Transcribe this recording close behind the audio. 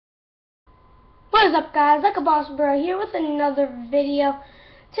What is up, guys? Like a Boss Bro here with another video.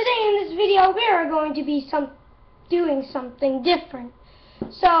 Today in this video we are going to be doing something different.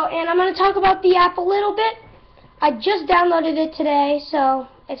 And I'm going to talk about the app a little bit. I just downloaded it today, so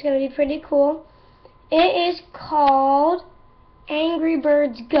it's going to be pretty cool. It is called Angry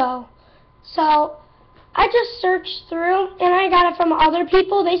Birds Go. So I just searched through and I got it from other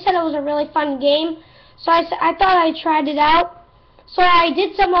people. They said it was a really fun game, so I thought I'd tried it out. So I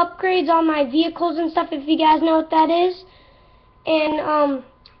did some upgrades on my vehicles and stuff, if you guys know what that is. And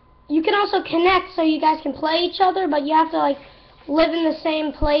you can also connect so you guys can play each other, but you have to like live in the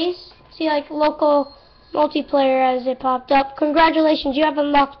same place. See, like local multiplayer as it popped up. Congratulations, you have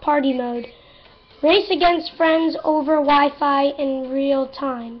unlocked party mode. Race against friends over Wi-Fi in real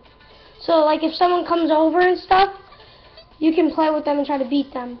time. So like if someone comes over and stuff, you can play with them and try to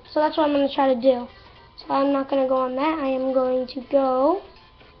beat them. So that's what I'm going to try to do. So I'm not going to go on that. I am going to go,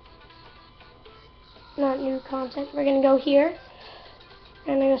 not new content, we're going to go here.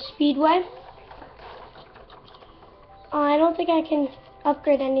 I'm going to go Speedway. I don't think I can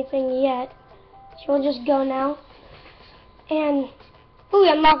upgrade anything yet. So we'll just go now. And, ooh,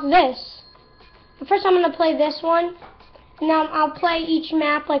 unlock this. But first I'm going to play this one. Now I'll play each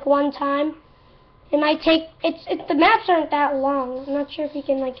map like one time. It might take, the maps aren't that long. I'm not sure if you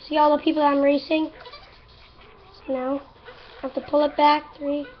can like see all the people that I'm racing. So now, I have to pull it back.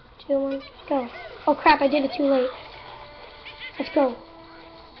 3, 2, 1, go. Oh crap, I did it too late. Let's go.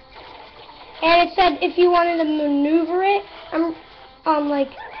 And it said if you wanted to maneuver it,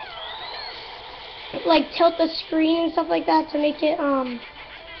 like tilt the screen and stuff like that to make it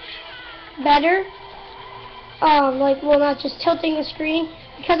better. Well, not just tilting the screen,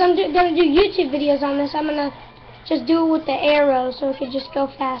 because I'm gonna do YouTube videos on this. I'm gonna just do it with the arrow so it could just go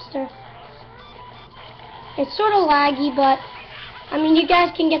faster. It's sort of laggy, but I mean, you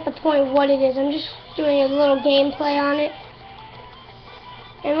guys can get the point of what it is. I'm just doing a little gameplay on it.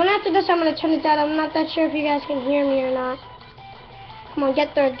 And when after this, I'm gonna turn it down. I'm not that sure if you guys can hear me or not. Come on,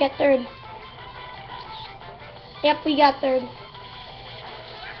 get third, get third. Yep, we got third.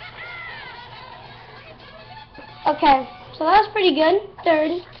 Okay, so that was pretty good.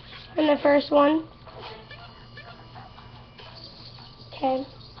 Third in the first one. Okay.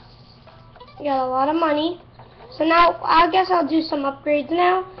 We got a lot of money. So now, I guess I'll do some upgrades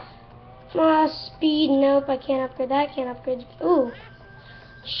now. Speed, nope, I can't upgrade that. Can't upgrade. Ooh.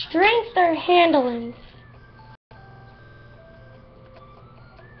 Strength or handling?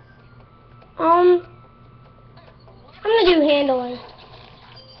 I'm gonna do handling.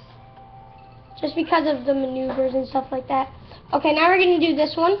 Just because of the maneuvers and stuff like that. Okay, now we're going to do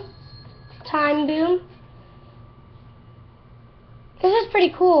this one. Time boom. This is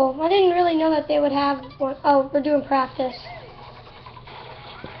pretty cool. I didn't really know that they would have one. Oh, we're doing practice.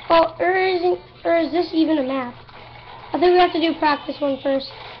 Oh, or is this even a map? I think we have to do practice one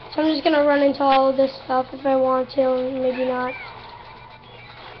first. So I'm just going to run into all of this stuff if I want to, and maybe not.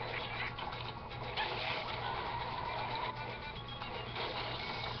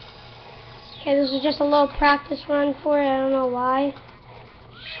 Okay, this is just a little practice run for it. I don't know why.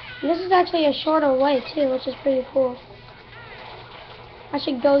 And this is actually a shorter way too, which is pretty cool. I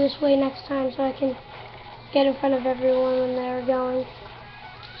should go this way next time so I can get in front of everyone when they're going.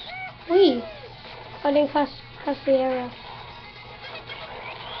 Whee! I didn't cuss the arrow.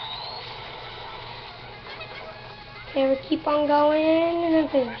 Okay, we keep on going and then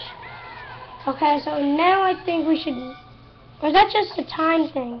finish. Okay, so now I think we should... Or is that just a time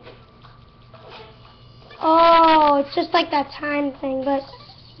thing? Oh, it's just like that time thing, but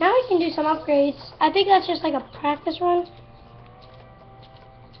now we can do some upgrades. I think that's just like a practice run.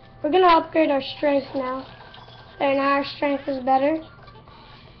 We're going to upgrade our strength now. There, now our strength is better.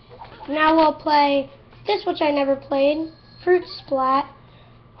 Now we'll play this, which I never played. Fruit Splat.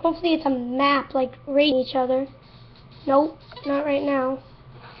 Hopefully it's a map, like racing each other. Nope, not right now.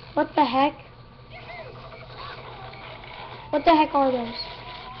 What the heck? What the heck are those?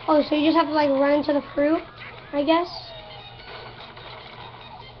 Oh, so you just have to like run into the fruit, I guess.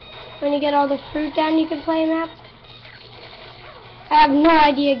 When you get all the fruit down, you can play a map. I have no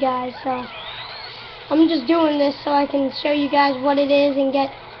idea, guys, so I'm just doing this so I can show you guys what it is and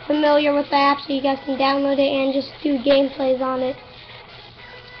get familiar with the app so you guys can download it and just do gameplays on it.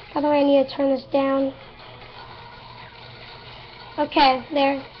 By the way, I need to turn this down. Okay,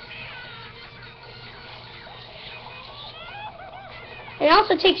 there. It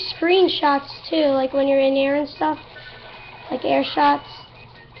also takes screenshots too, like when you're in air and stuff, like air shots.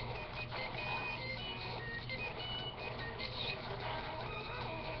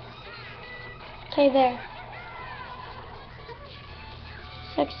 Okay, there.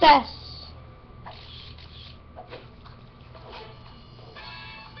 Success.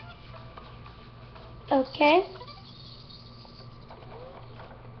 Okay.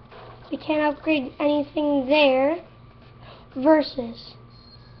 We can't upgrade anything there. Versus.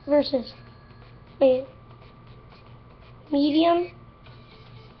 Wait. Medium.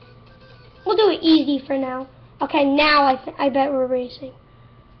 We'll do it easy for now. Okay, now I bet we're racing.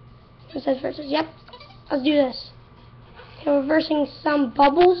 It says versus. Yep. Let's do this. Okay, we're versing some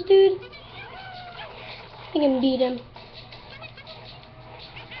bubbles, dude. I can beat him.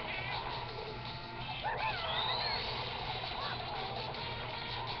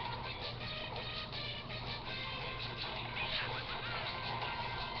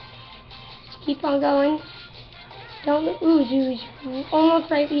 Just keep on going. Don't ooh, dude.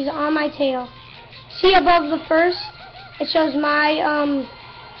 Almost right. He's on my tail. See above the first? It shows my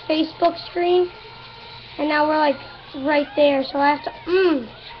Facebook screen, and now we're like right there. So I have to.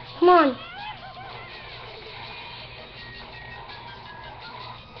 Come on.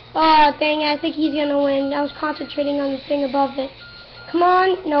 Oh, dang it, I think he's gonna win. I was concentrating on the thing above it. Come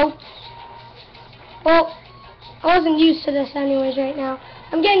on. Nope. Well, I wasn't used to this anyways right now.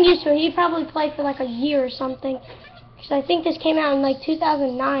 I'm getting used to it. He probably played for like a year or something. Because I think this came out in like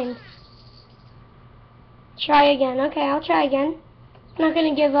 2009. Try again. Okay, I'll try again. I'm not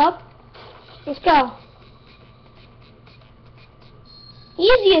gonna give up. Let's go.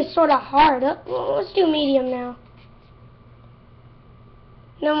 Easy is sort of hard. Let's do medium now.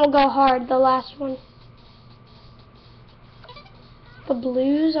 Then we'll go hard, the last one. The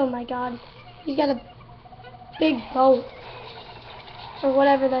blues, oh my god. He's got a big boat. Or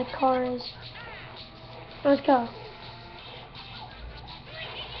whatever that car is. Let's go.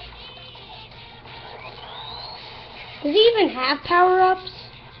 Does he even have power-ups?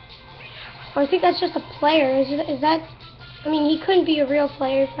 Or I think that's just a player. Is that... I mean, he couldn't be a real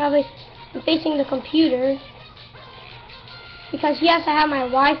player. Probably facing the computer. Because he has to have my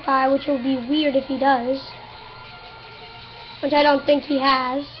Wi-Fi, which will be weird if he does. Which I don't think he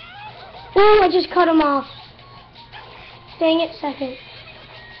has. Ooh, I just cut him off. Dang it, second.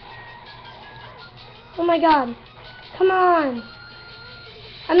 Oh my god. Come on.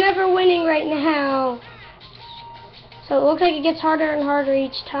 I'm never winning right now. So it looks like it gets harder and harder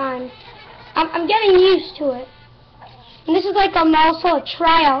each time. I'm getting used to it. And this is like also a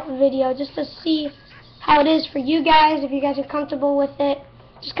tryout video just to see how it is for you guys, if you guys are comfortable with it.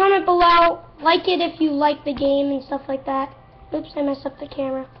 Just comment below, like it if you like the game and stuff like that. Oops, I messed up the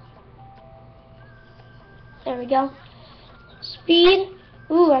camera. There we go. Speed.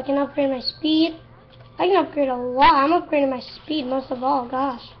 Ooh, I can upgrade my speed. I can upgrade a lot. I'm upgrading my speed most of all,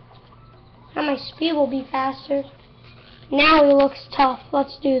 gosh. Now my speed will be faster. Now he looks tough.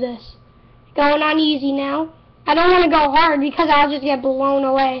 Let's do this. Going on easy now. I don't want to go hard because I'll just get blown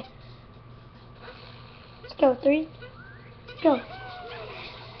away. Let's go, 3. Go.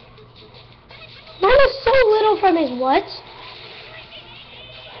 Mine is so little from his what?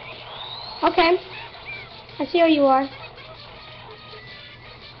 Okay. I see how you are.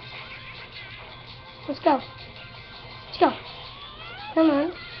 Let's go. Let's go. Come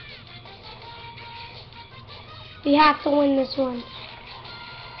on. We have to win this one.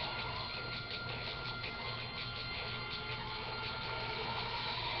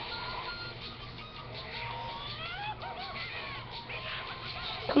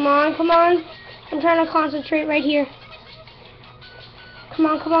 Come on, come on. I'm trying to concentrate right here. Come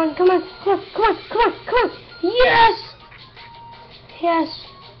on, come on, come on, come on, come on, come on, come on. Yes! Yes.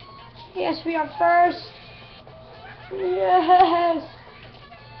 Yes, we are first. Yes.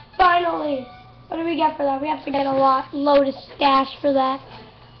 Finally. What do we get for that? We have to get a load of stash for that.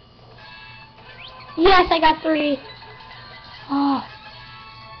 Yes, I got 3. Oh.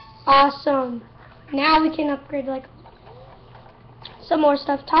 Awesome. Now we can upgrade like some more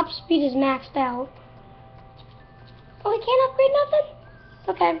stuff. Top speed is maxed out. Oh, we can't upgrade nothing?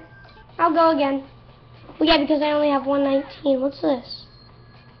 Okay. I'll go again. Well, yeah, because I only have 119. What's this?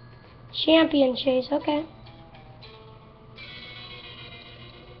 Champion chase. Okay.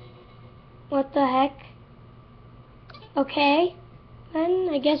 What the heck? Okay. Then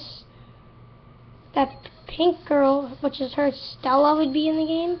I guess that pink girl, which is her, Stella, would be in the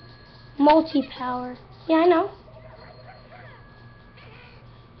game. Multi-power. Yeah, I know.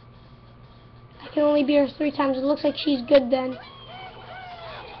 I can only beat her 3 times. It looks like she's good then.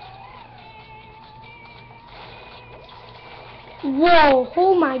 Whoa,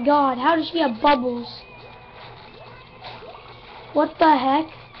 oh my god, how does she have bubbles? What the heck?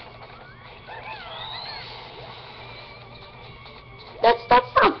 That's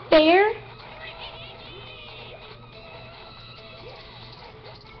not fair.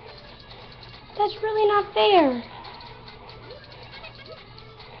 That's really not fair.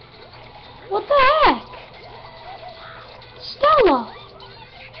 What the heck? Stella!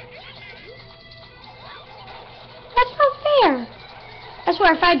 That's not fair. I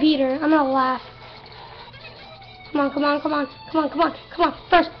swear, if I beat her, I'm gonna laugh. Come on, come on, come on, come on, come on, come on.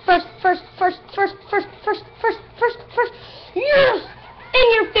 First. Yes! In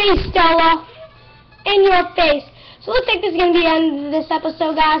your face, Stella. In your face. So looks like this is going to be the end of this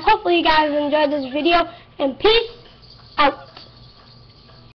episode, guys. Hopefully you guys enjoyed this video. And peace out.